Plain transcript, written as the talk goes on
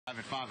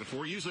At 5 and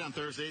 4. Usually on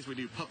Thursdays we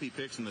do puppy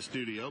picks in the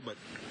studio, but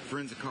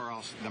friends of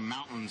Carl's, the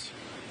Mountains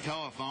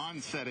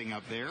Telethon setting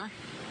up there.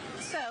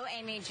 So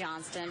Amy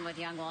Johnston with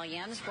Young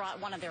Williams brought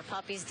one of their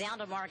puppies down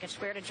to Market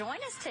Square to join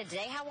us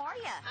today. How are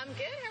you? I'm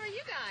good. How are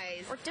you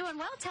guys? We're doing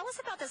well. Tell us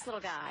about this little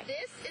guy.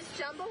 This is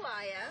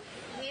Jambalaya.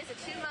 He is a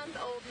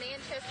 2-month-old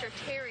Manchester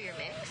Terrier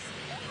mix.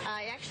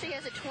 He actually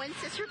has a twin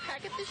sister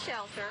back at the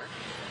shelter.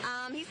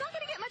 He's not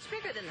going to get much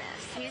bigger than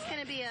this. He's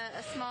going to be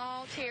a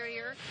small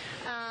terrier.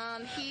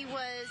 He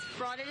was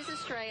brought in as a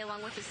stray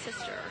along with his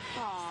sister.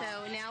 Aww.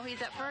 So now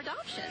he's up for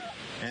adoption.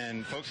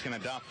 And folks can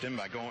adopt him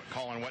by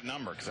calling what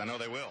number? Because I know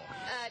they will.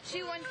 215-6599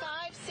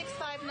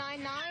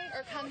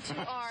 or come to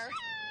our...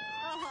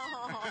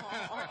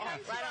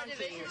 Right on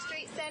Division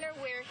Street Center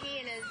where he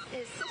and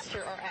his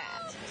sister are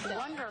at. So.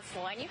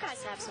 Wonderful. And you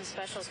guys have some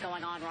specials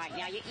going on right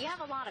now. You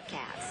have a lot of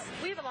cats.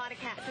 We have a lot of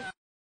cats.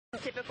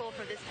 Typical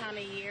for this time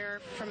of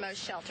year for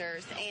most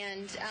shelters,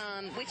 and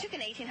we took in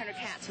 1,800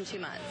 cats in 2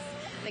 months.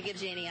 That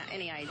gives you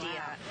any idea.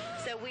 Wow.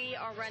 So we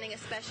are running a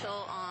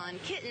special on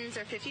kittens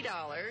are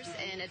 $50,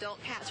 and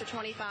adult cats are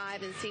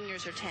 $25, and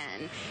seniors are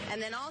 $10.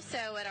 And then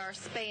also at our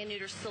Spay and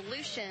Neuter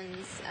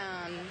Solutions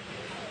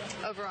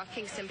over off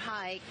Kingston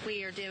Pike,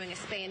 we are doing a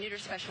Spay and Neuter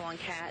special on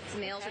cats.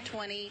 Males are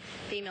 $20,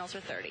 females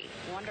are $30.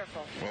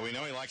 Wonderful. Well, we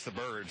know he likes the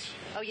birds.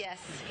 Oh yes,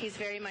 he's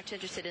very much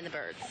interested in the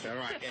birds. All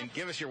right, and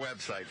give us your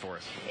website for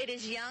us. It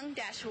is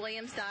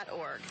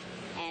young-williams.org.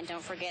 And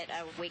don't forget,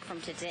 a week from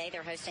today,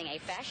 they're hosting a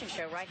fashion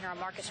show right here on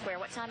Market Square.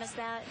 What time is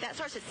that? That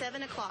starts at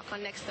 7 o'clock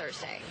on next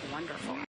Thursday. Wonderful.